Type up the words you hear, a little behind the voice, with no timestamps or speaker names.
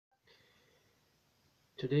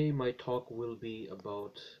Today my talk will be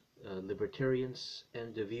about libertarians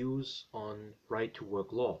and the views on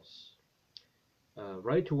right-to-work laws.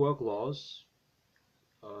 Right-to-work laws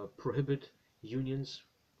prohibit unions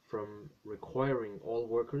from requiring all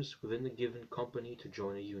workers within a given company to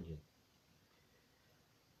join a union,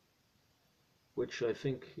 which I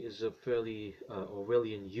think is a fairly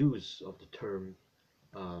Orwellian use of the term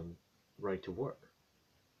right to work,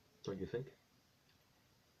 don't you think?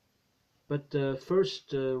 But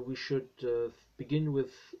first, we should begin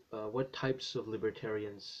with what types of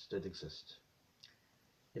libertarians that exist.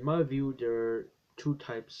 In my view, there are two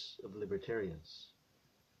types of libertarians.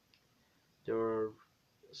 There are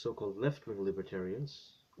so-called left-wing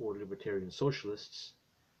libertarians or libertarian socialists,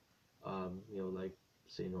 like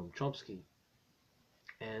say Noam Chomsky,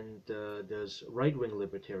 and there's right-wing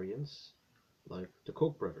libertarians like the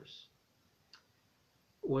Koch brothers.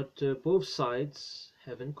 What both sides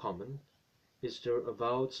have in common is their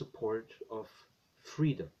avowed support of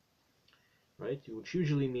freedom, right? Which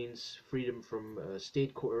usually means freedom from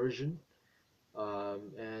state coercion,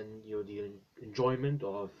 and the enjoyment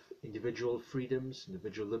of individual freedoms,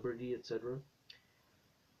 individual liberty, etc.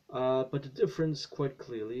 But the difference, quite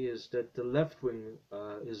clearly, is that the left wing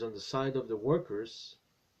is on the side of the workers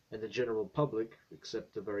and the general public,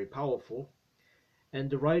 except the very powerful, and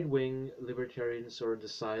the right wing libertarians are on the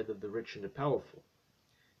side of the rich and the powerful,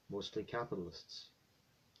 mostly capitalists.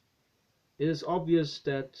 It is obvious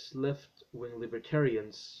that left-wing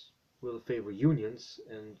libertarians will favor unions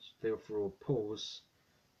and therefore oppose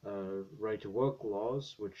right-to-work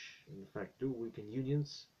laws, which in fact do weaken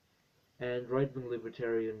unions, and right-wing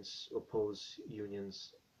libertarians oppose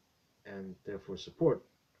unions and therefore support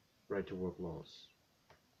right-to-work laws.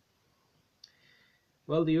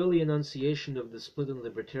 Well, the early enunciation of the split in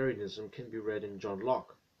libertarianism can be read in John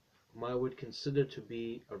Locke, whom I would consider to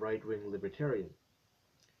be a right-wing libertarian,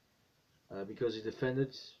 because he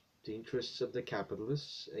defended the interests of the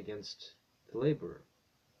capitalists against the laborer.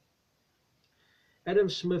 Adam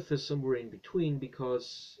Smith is somewhere in between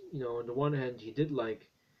because, on the one hand, he did like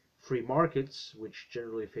free markets, which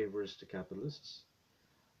generally favors the capitalists,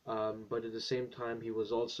 but at the same time, he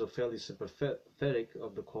was also fairly sympathetic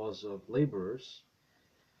of the cause of laborers,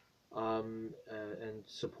 and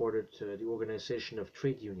supported the organization of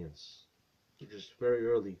trade unions, which is very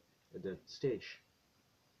early at that stage.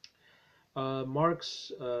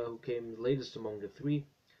 Marx, who came latest among the three,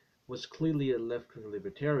 was clearly a left-wing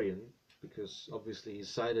libertarian because obviously he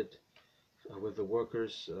sided with the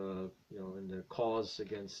workers, in their cause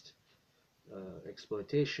against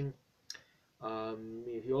exploitation.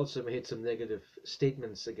 He also made some negative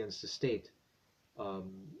statements against the state,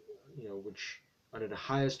 which under the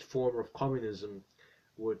highest form of communism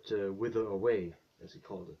would wither away, as he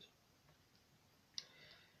called it.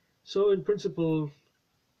 So in principle,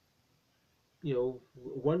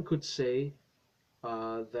 one could say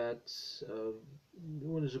that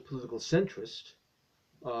one is a political centrist,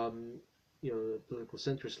 a political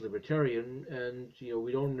centrist libertarian, and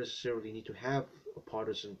we don't necessarily need to have a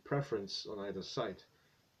partisan preference on either side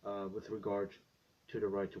with regard to the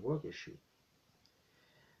right to work issue.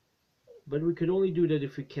 But we could only do that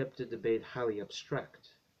if we kept the debate highly abstract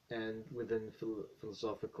and within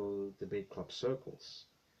philosophical debate club circles.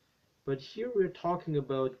 But here we're talking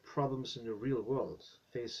about problems in the real world,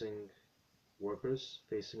 facing workers,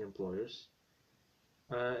 facing employers.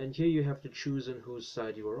 And here you have to choose on whose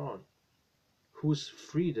side you are on. Whose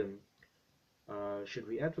freedom should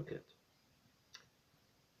we advocate?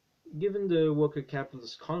 Given the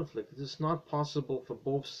worker-capitalist conflict, it is not possible for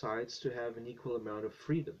both sides to have an equal amount of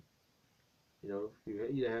freedom. You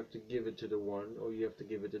either have to give it to the one or you have to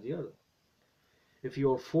give it to the other. If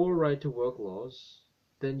you are for right-to-work laws,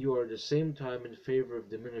 then you are at the same time in favor of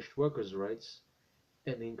diminished workers' rights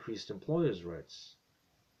and increased employers' rights.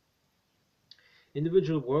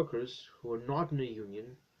 Individual workers who are not in a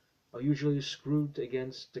union are usually screwed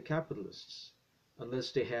against the capitalists,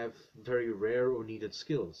 unless they have very rare or needed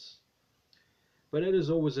skills. But that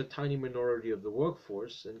is always a tiny minority of the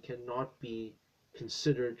workforce and cannot be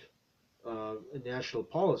considered a national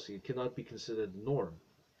policy. It cannot be considered the norm.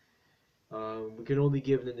 We can only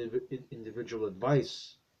give individual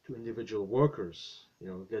advice to individual workers,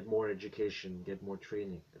 get more education, get more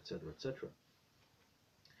training, etc., etc.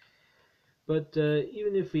 But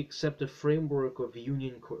even if we accept the framework of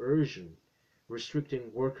union coercion,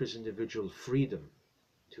 restricting workers' individual freedom,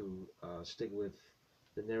 to stick with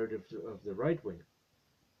the narrative of the right wing,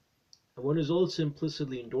 one is also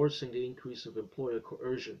implicitly endorsing the increase of employer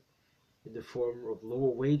coercion in the form of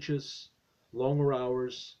lower wages, longer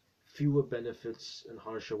hours, fewer benefits, and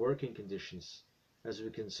harsher working conditions, as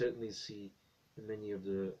we can certainly see many of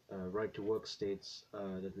the right-to-work states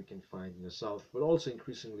that we can find in the South, but also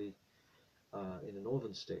increasingly in the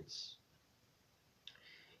northern states.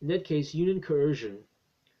 In that case, union coercion,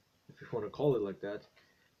 if you want to call it like that,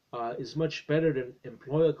 is much better than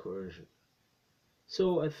employer coercion.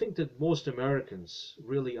 So I think that most Americans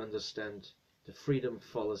really understand the freedom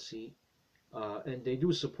fallacy, and they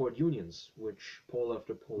do support unions, which poll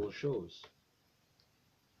after poll shows.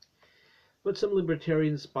 But some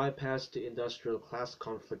libertarians bypass the industrial class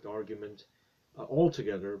conflict argument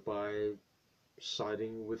altogether by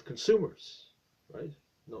siding with consumers, right?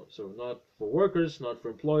 No, so not for workers, not for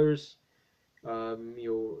employers. They're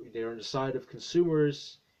on the side of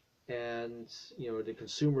consumers, and the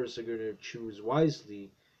consumers are going to choose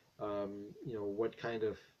wisely. What kind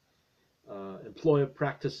of employer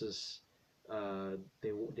practices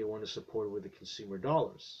they want to support with the consumer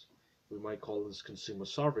dollars. We might call this consumer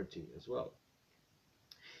sovereignty as well.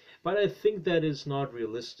 But I think that is not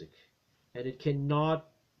realistic, and it cannot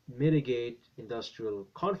mitigate industrial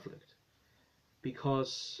conflict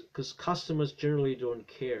because customers generally don't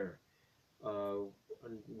care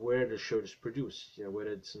where the shirt is produced,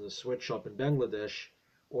 whether it's in a sweatshop in Bangladesh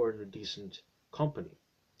or in a decent company.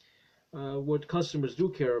 What customers do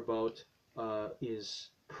care about is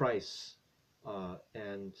price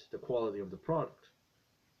and the quality of the product.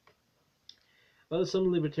 Well,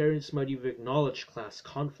 some libertarians might even acknowledge class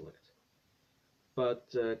conflict,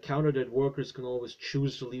 but counter that workers can always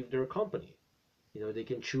choose to leave their company. They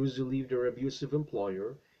can choose to leave their abusive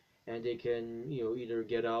employer, and they can, either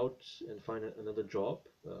get out and find another job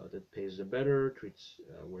that pays them better,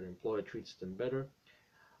 where the employer treats them better,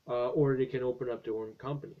 or they can open up their own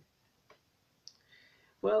company.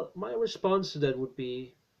 Well, my response to that would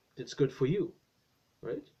be, it's good for you,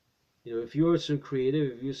 right? If you're so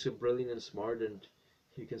creative, if you're so brilliant and smart, and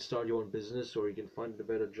you can start your own business or you can find a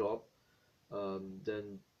better job,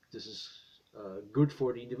 then this is good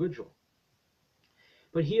for the individual.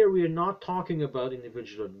 But here we are not talking about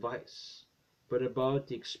individual advice, but about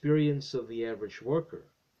the experience of the average worker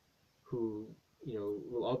who,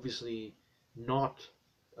 will obviously not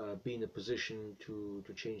be in a position to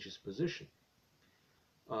change his position.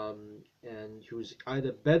 And who's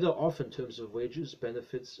either better off in terms of wages,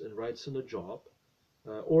 benefits, and rights on the job,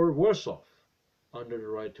 or worse off under the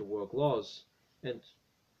right to work laws, and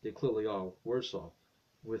they clearly are worse off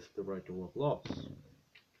with the right to work laws.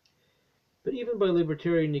 But even by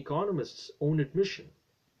libertarian economists' own admission,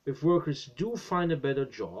 if workers do find a better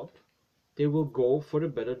job, they will go for the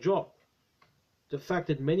better job. The fact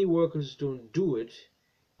that many workers don't do it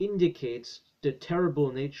indicates the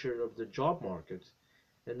terrible nature of the job market,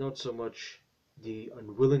 and not so much the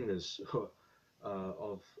unwillingness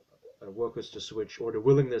of workers to switch, or the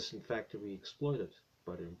willingness, in fact, to be exploited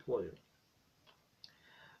by the employer.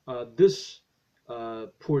 This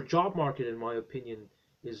poor job market, in my opinion,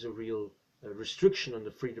 is a real restriction on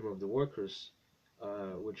the freedom of the workers,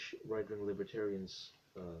 which right-wing libertarians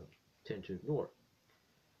tend to ignore.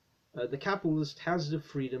 The capitalist has the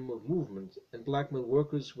freedom of movement and blackmail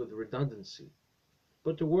workers with redundancy.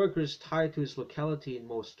 But the worker is tied to his locality in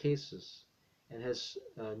most cases and has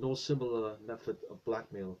no similar method of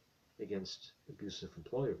blackmail against abusive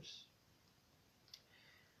employers.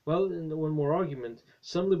 Well, in one more argument,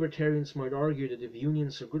 some libertarians might argue that if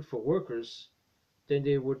unions are good for workers, then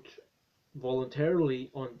they would voluntarily,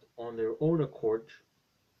 on their own accord,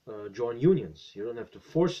 join unions. You don't have to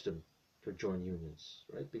force them to join unions,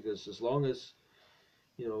 right? Because as long as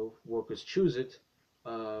workers choose it,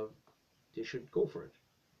 they should go for it.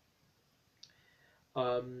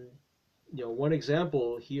 One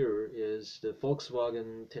example here is the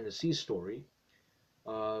Volkswagen Tennessee story.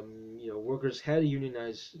 Workers had a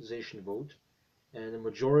unionization vote, and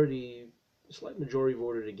a slight majority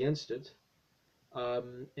voted against it.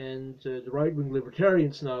 And the right-wing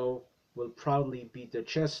libertarians now will proudly beat their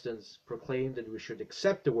chest and proclaim that we should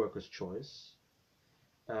accept the workers' choice.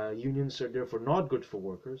 Unions are therefore not good for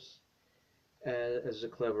workers, as the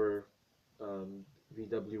clever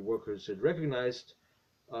VW workers had recognized,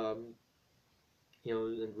 and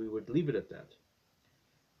we would leave it at that.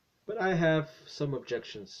 But I have some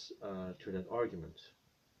objections to that argument.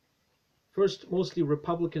 First, mostly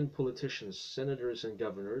Republican politicians, senators, and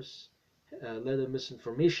governors led a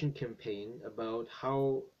misinformation campaign about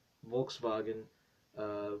how Volkswagen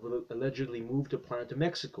will allegedly move the plant to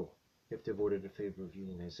Mexico if they voted in favor of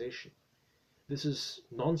unionization. This is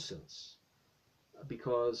nonsense,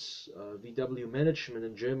 because VW management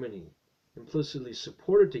in Germany implicitly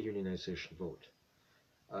supported the unionization vote,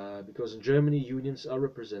 because in Germany unions are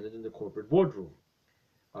represented in the corporate boardroom,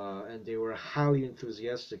 and they were highly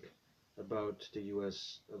enthusiastic about the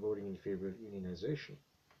US voting in favor of unionization.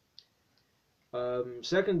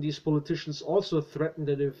 Second, these politicians also threatened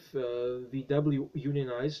that if VW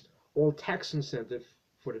unionized, all tax incentive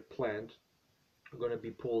for the plant are going to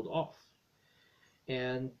be pulled off.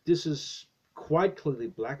 And this is quite clearly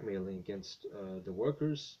blackmailing against the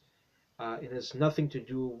workers. It has nothing to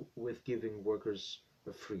do with giving workers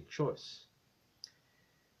a free choice.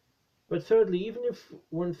 But thirdly, even if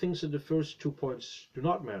one thinks that the first 2 points do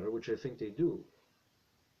not matter, which I think they do,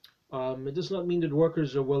 it does not mean that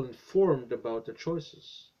workers are well informed about the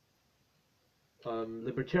choices.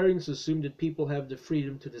 Libertarians assume that people have the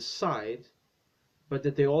freedom to decide, but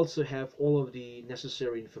that they also have all of the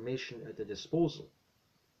necessary information at their disposal.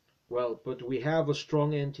 Well, but we have a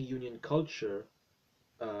strong anti-union culture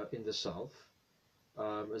in the South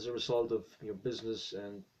as a result of business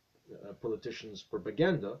and politicians'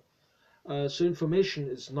 propaganda. So information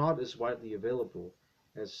is not as widely available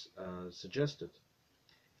as suggested.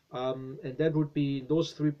 And that would be,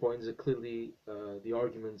 those 3 points are clearly the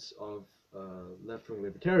arguments of left-wing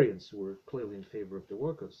libertarians who are clearly in favor of the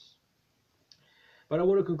workers. But I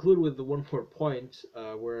want to conclude with the one more point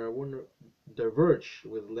where I want to diverge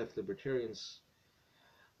with left libertarians,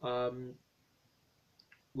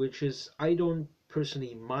 which is I don't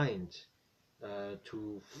personally mind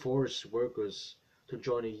to force workers to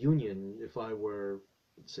join a union if I were,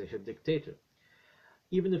 let's say, a dictator.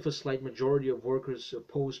 Even if a slight majority of workers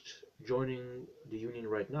opposed joining the union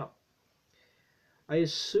right now. I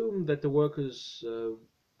assume that the workers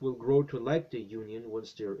will grow to like the union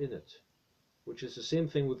once they're in it, which is the same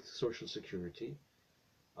thing with Social Security.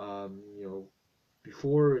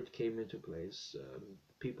 Before it came into place,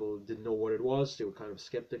 people didn't know what it was. They were kind of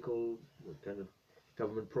skeptical. What kind of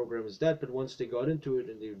government program is that? But once they got into it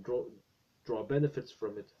and they draw benefits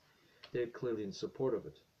from it, they're clearly in support of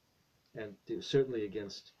it. And they're certainly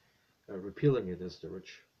against repealing it as the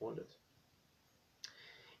rich wanted.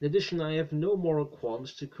 In addition, I have no moral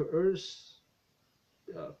qualms to coerce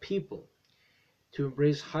people to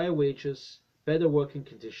embrace higher wages, better working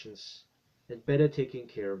conditions, and better taking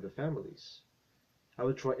care of their families. I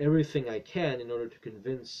will try everything I can in order to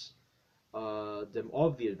convince them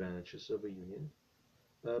of the advantages of a union.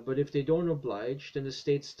 But if they don't oblige, then the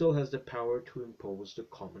state still has the power to impose the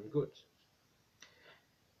common good.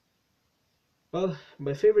 Well,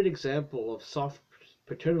 my favorite example of soft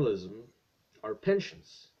paternalism are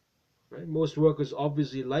pensions. Right? Most workers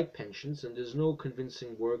obviously like pensions, and there's no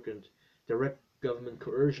convincing work and direct government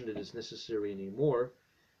coercion that is necessary anymore,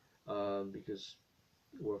 because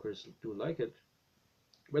workers do like it.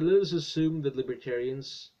 But let us assume that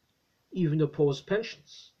libertarians even oppose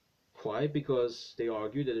pensions. Why? Because they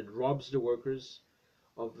argue that it robs the workers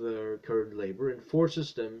of their current labor and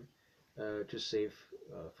forces them to save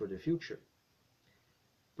for the future.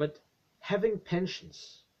 But having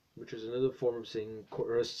pensions, which is another form of saying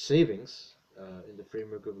coerced savings in the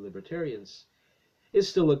framework of libertarians, is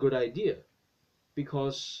still a good idea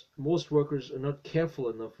because most workers are not careful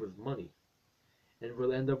enough with money and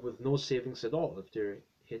will end up with no savings at all if they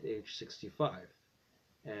hit age 65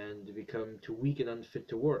 and become too weak and unfit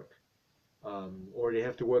to work, or they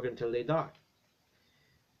have to work until they die.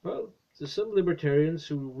 Well, there's some libertarians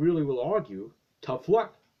who really will argue, tough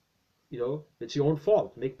luck. It's your own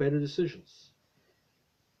fault. Make better decisions.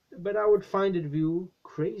 But I would find that view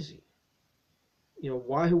crazy.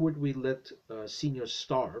 Why would we let seniors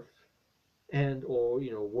starve or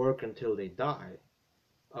work until they die?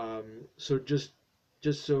 So just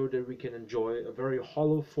so that we can enjoy a very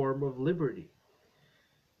hollow form of liberty.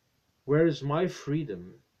 Where is my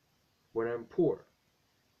freedom when I'm poor?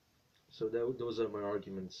 So those are my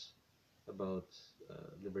arguments about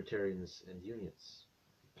libertarians and unions.